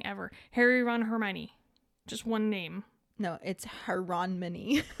 Nothing ever. Harry, Ron, Hermione. Just one name. No, it's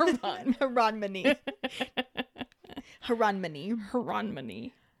Haranmony. Haranmony.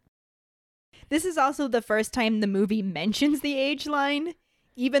 Haranmony. This is also the first time the movie mentions the age line,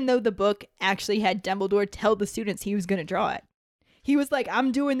 even though the book actually had Dumbledore tell the students he was going to draw it. He was like,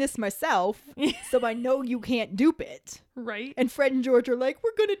 I'm doing this myself, so I know you can't dupe it. Right. And Fred and George are like,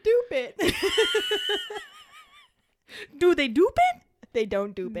 we're going to dupe it. Do they dupe it? They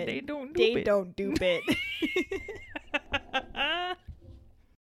don't dupe it. They don't dupe They it. don't dupe it.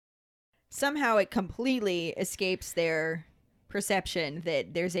 Somehow it completely escapes their perception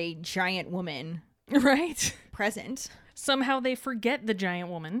that there's a giant woman right present. Somehow they forget the giant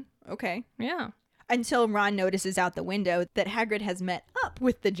woman. Okay. Yeah. Until Ron notices out the window that Hagrid has met up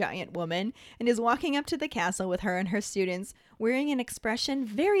with the giant woman and is walking up to the castle with her and her students, wearing an expression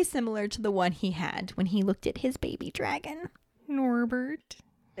very similar to the one he had when he looked at his baby dragon. Norbert.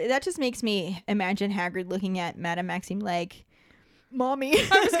 That just makes me imagine Hagrid looking at Madame Maxime like, Mommy.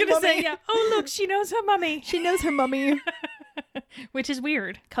 I was going to say, yeah. Oh, look, she knows her mummy. She knows her mummy. Which is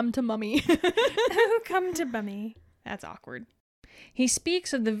weird. Come to mummy. Come to mummy. That's awkward. He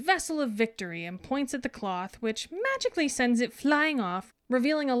speaks of the vessel of victory and points at the cloth, which magically sends it flying off,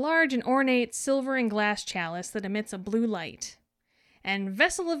 revealing a large and ornate silver and glass chalice that emits a blue light. And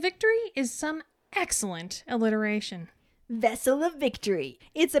vessel of victory is some excellent alliteration. Vessel of victory.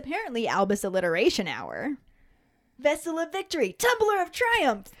 It's apparently Albus alliteration hour. Vessel of victory. Tumbler of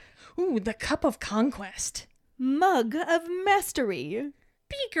triumph. Ooh, the cup of conquest. Mug of mastery.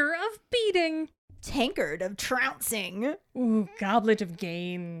 Beaker of beating. Tankard of trouncing. Ooh, goblet of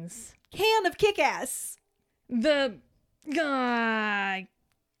gains. Can of kick-ass. The... I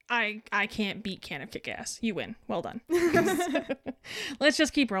can't beat Can of Kick-Ass. You win. Well done. Let's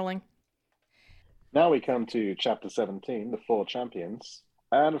just keep rolling. Now we come to chapter 17, The Four Champions.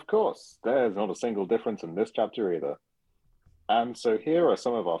 And of course, there's not a single difference in this chapter either. And so here are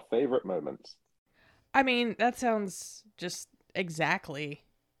some of our favorite moments. I mean, that sounds just exactly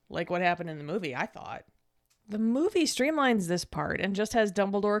like what happened in the movie, I thought. The movie streamlines this part and just has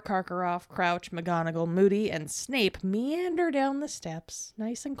Dumbledore, Karkaroff, Crouch, McGonagall, Moody, and Snape meander down the steps,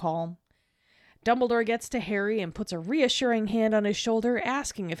 nice and calm. Dumbledore gets to Harry and puts a reassuring hand on his shoulder,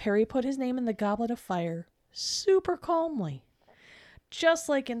 asking if Harry put his name in the Goblet of Fire, super calmly. Just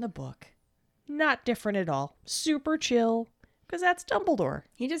like in the book. Not different at all. Super chill, because that's Dumbledore.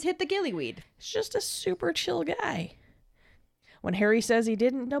 He just hit the gillyweed. He's just a super chill guy. When Harry says he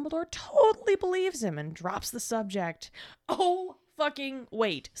didn't, Dumbledore totally believes him and drops the subject. Oh, fucking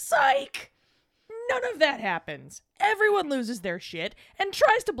wait. Psych! None of that happens. Everyone loses their shit and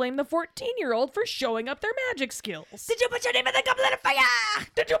tries to blame the 14-year-old for showing up their magic skills. Did you put your name in the Goblet of Fire?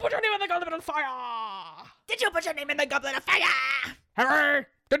 Did you put your name in the Goblet of Fire? Did you put your name in the Goblet of Fire? Harry,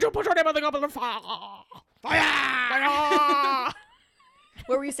 did you put your name in the Goblet of Fire? Fire!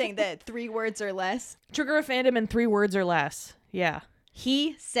 What were you saying? That 3 words or less? Trigger a fandom in 3 words or less. Yeah.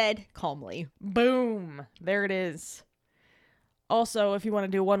 He said calmly. Boom. There it is. Also, if you want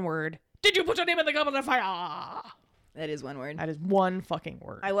to do one word, did you put your name in the Goblet of Fire? That is one word. That is one fucking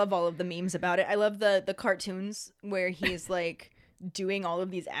word. I love all of the memes about it. I love the cartoons where he's like doing all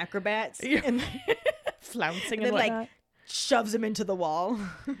of these acrobats and flouncing and and then like shoves him into the wall.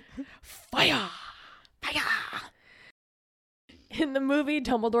 Fire! Fire! In the movie,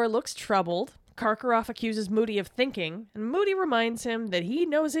 Dumbledore looks troubled. Karkaroff accuses Moody of thinking, and Moody reminds him that he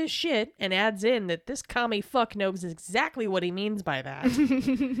knows his shit and adds in that this commie fuck knows exactly what he means by that.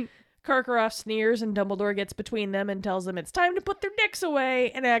 Karkaroff sneers and Dumbledore gets between them and tells them it's time to put their dicks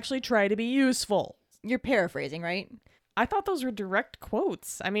away and actually try to be useful. You're paraphrasing, right? I thought those were direct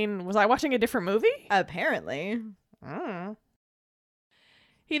quotes. I mean, was I watching a different movie? Apparently.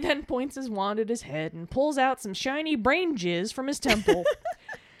 He then points his wand at his head and pulls out some shiny brain jizz from his temple.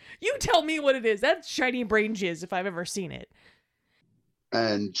 You tell me what it is. That's shiny brain jizz if I've ever seen it.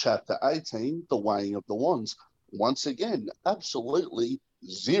 And chapter 18, The Weighing of the Wands. Once again, absolutely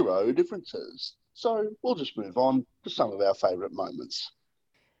 0 differences. So we'll just move on to some of our favourite moments.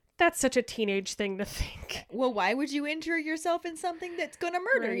 That's such a teenage thing to think. Well, why would you injure yourself in something that's gonna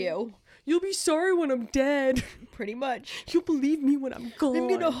murder you? You'll be sorry when I'm dead. Pretty much. You'll believe me when I'm gone. I'm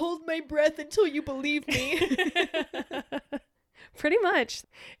gonna hold my breath until you believe me. Pretty much.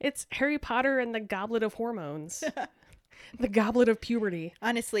 It's Harry Potter and the Goblet of Hormones. The Goblet of Puberty.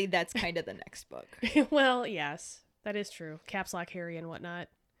 Honestly, that's kind of the next book. Well, yes, that is true. Caps Lock Harry and whatnot.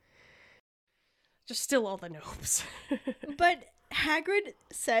 Just still all the nopes. But Hagrid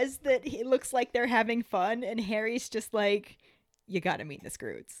says that it looks like they're having fun, and Harry's just like, you gotta meet the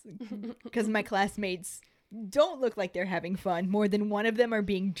Scroots. Because my classmates don't look like they're having fun. More than one of them are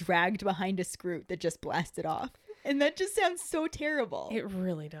being dragged behind a Scroot that just blasted off. And that just sounds so terrible. It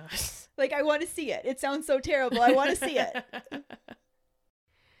really does. Like, I want to see it. It sounds so terrible. I want to see it.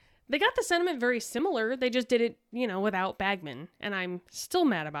 They got the sentiment very similar. They just did it, without Bagman. And I'm still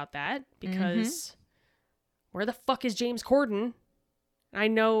mad about that because where the fuck is James Corden? I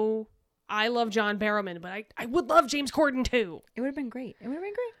know I love John Barrowman, but I would love James Corden too. It would have been great. It would have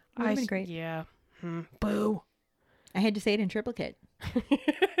been great. It would have been great. Yeah. Boo. I had to say it in triplicate.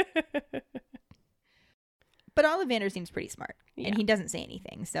 But Ollivander seems pretty smart, and he doesn't say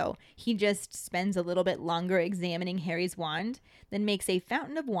anything, so he just spends a little bit longer examining Harry's wand, then makes a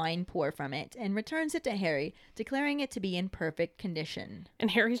fountain of wine pour from it, and returns it to Harry, declaring it to be in perfect condition.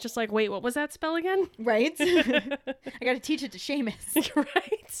 And Harry's just like, wait, what was that spell again? Right? I gotta teach it to Seamus.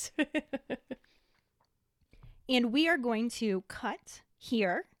 Right? And we are going to cut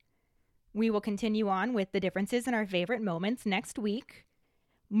here. We will continue on with the differences in our favorite moments next week.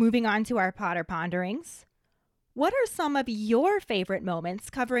 Moving on to our Potter Ponderings. What are some of your favorite moments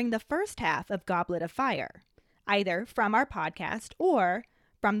covering the first half of Goblet of Fire, either from our podcast or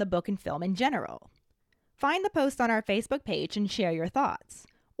from the book and film in general? Find the post on our Facebook page and share your thoughts,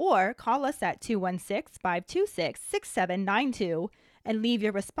 or call us at 216-526-6792 and leave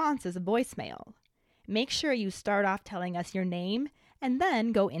your response as a voicemail. Make sure you start off telling us your name and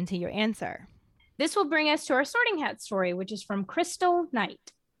then go into your answer. This will bring us to our Sorting Hat story, which is from Crystal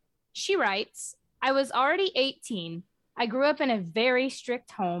Knight. She writes, I was already 18. I grew up in a very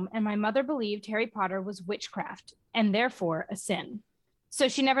strict home, and my mother believed Harry Potter was witchcraft and therefore a sin. So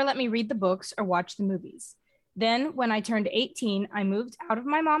she never let me read the books or watch the movies. Then, when I turned 18, I moved out of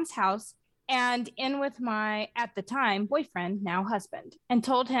my mom's house and in with my, at the time, boyfriend, now husband, and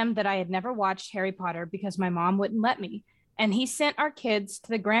told him that I had never watched Harry Potter because my mom wouldn't let me. And he sent our kids to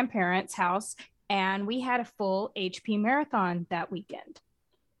the grandparents' house, and we had a full HP marathon that weekend.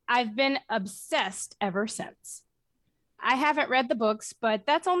 I've been obsessed ever since. I haven't read the books, but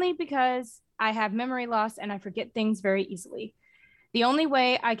that's only because I have memory loss and I forget things very easily. The only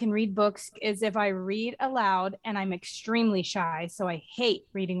way I can read books is if I read aloud, and I'm extremely shy, so I hate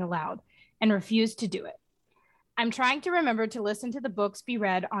reading aloud and refuse to do it. I'm trying to remember to listen to the books be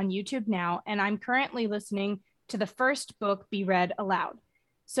read on YouTube now, and I'm currently listening to the first book be read aloud.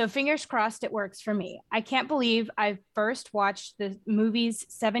 So fingers crossed it works for me. I can't believe I first watched the movies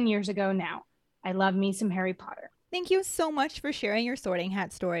 7 years ago now. I love me some Harry Potter. Thank you so much for sharing your Sorting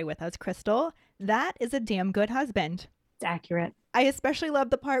Hat story with us, Crystal. That is a damn good husband. It's accurate. I especially love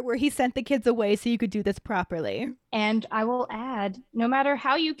the part where he sent the kids away so you could do this properly. And I will add, no matter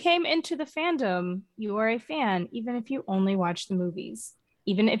how you came into the fandom, you are a fan, even if you only watch the movies,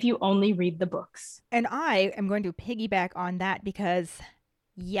 even if you only read the books. And I am going to piggyback on that because...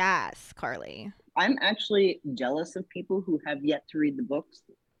 yes, Carly. I'm actually jealous of people who have yet to read the books.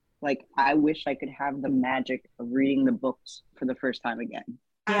 Like, I wish I could have the magic of reading the books for the first time again.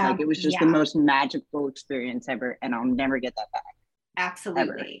 Yeah. Like, it was just the most magical experience ever, and I'll never get that back.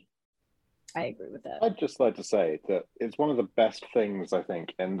 Absolutely. I agree with that. I'd just like to say that it's one of the best things, I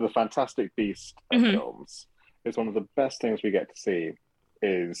think, in the Fantastic Beasts films. It's one of the best things we get to see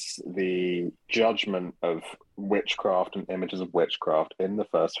is the judgment of witchcraft and images of witchcraft in the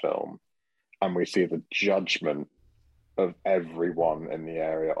first film. And we see the judgment of everyone in the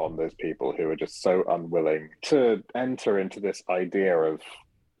area on those people who are just so unwilling to enter into this idea of,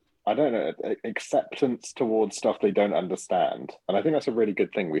 I don't know, acceptance towards stuff they don't understand. And I think that's a really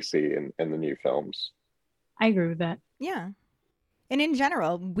good thing we see in the new films. I agree with that. Yeah. And in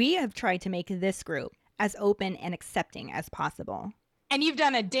general, we have tried to make this group as open and accepting as possible. And you've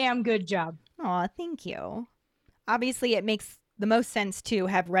done a damn good job. Aw, thank you. Obviously, it makes the most sense to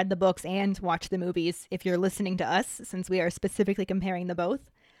have read the books and watch the movies if you're listening to us, since we are specifically comparing the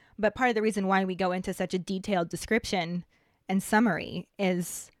both. But part of the reason why we go into such a detailed description and summary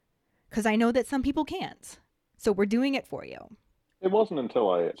is because I know that some people can't. So we're doing it for you. It wasn't until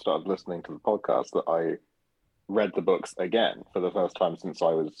I started listening to the podcast that I read the books again for the first time since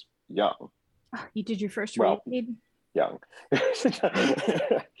I was young. You did your first read? Young.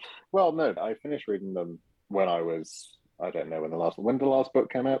 Well, no, I finished reading them when I was, I don't know when the last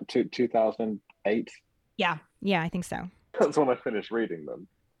book came out, 2008? Yeah, I think so. That's when I finished reading them.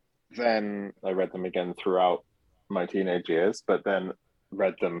 Then I read them again throughout my teenage years, but then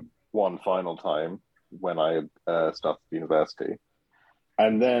read them one final time when I started university.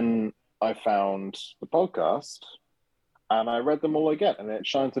 And then I found the podcast and I read them all again, and it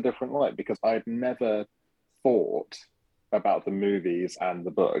shines a different light because I'd never thought about the movies and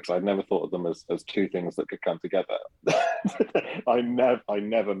the books. I'd never thought of them as two things that could come together. I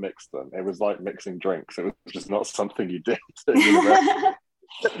never mixed them. It was like mixing drinks. It was just not something you did at university.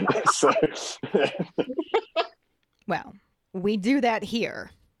 So, well, we do that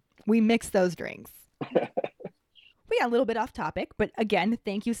here. We mix those drinks. We got a little bit off topic, but again,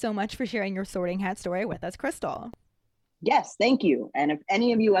 thank you so much for sharing your Sorting Hat story with us, Crystal. Yes, thank you. And if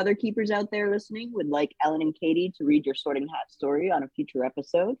any of you other keepers out there listening would like Ellen and Katie to read your Sorting Hat story on a future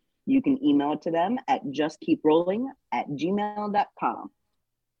episode, you can email it to them at justkeeprolling@gmail.com.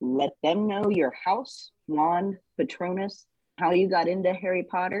 Let them know your house, wand, Patronus, how you got into Harry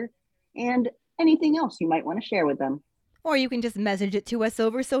Potter, and anything else you might want to share with them. Or you can just message it to us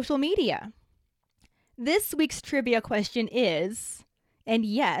over social media. This week's trivia question is, and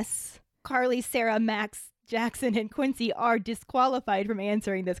yes, Carly, Sarah, Max, Jackson, and Quincy are disqualified from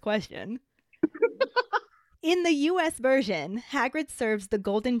answering this question. In the U.S. version, Hagrid serves the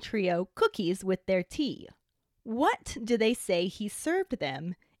Golden Trio cookies with their tea. What do they say he served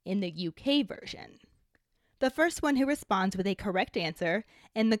them in the UK version? The first one who responds with a correct answer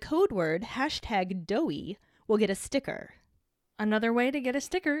and the code word #Doey will get a sticker. Another way to get a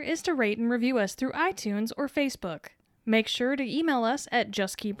sticker is to rate and review us through iTunes or Facebook. Make sure to email us at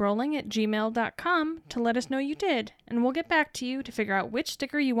justkeeprolling@gmail.com to let us know you did, and we'll get back to you to figure out which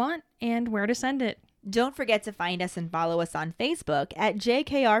sticker you want and where to send it. Don't forget to find us and follow us on Facebook at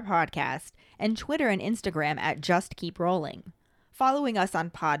JKR Podcast and Twitter and Instagram at Just Keep Rolling. Following us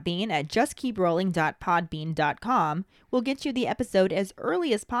on Podbean at justkeeprolling.podbean.com will get you the episode as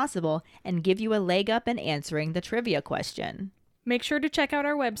early as possible and give you a leg up in answering the trivia question. Make sure to check out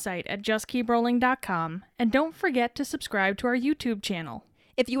our website at justkeeprolling.com, and don't forget to subscribe to our YouTube channel.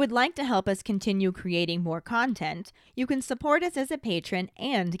 If you would like to help us continue creating more content, you can support us as a patron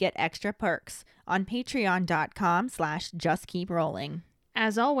and get extra perks on patreon.com/justkeeprolling.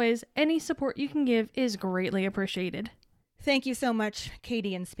 As always, any support you can give is greatly appreciated. Thank you so much,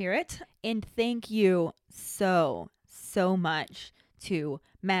 Katie and Spirit, and thank you so much to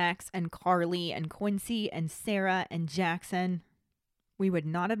Max and Carly and Quincy and Sarah and Jackson. We would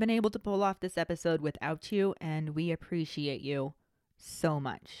not have been able to pull off this episode without you, and we appreciate you so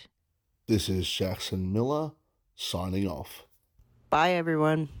much. This is Jackson Miller signing off. Bye,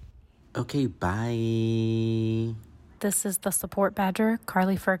 everyone. Okay, bye. This is the Support Badger,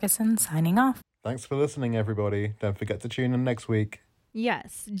 Carly Ferguson, signing off. Thanks for listening, everybody. Don't forget to tune in next week.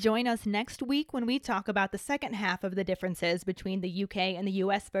 Yes, join us next week when we talk about the second half of the differences between the UK and the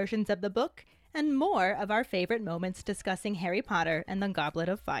US versions of the book, and more of our favorite moments discussing Harry Potter and the Goblet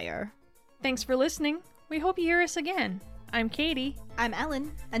of Fire. Thanks for listening. We hope you hear us again. I'm Katie. I'm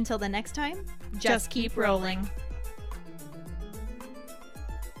Ellen. Until the next time, just keep rolling.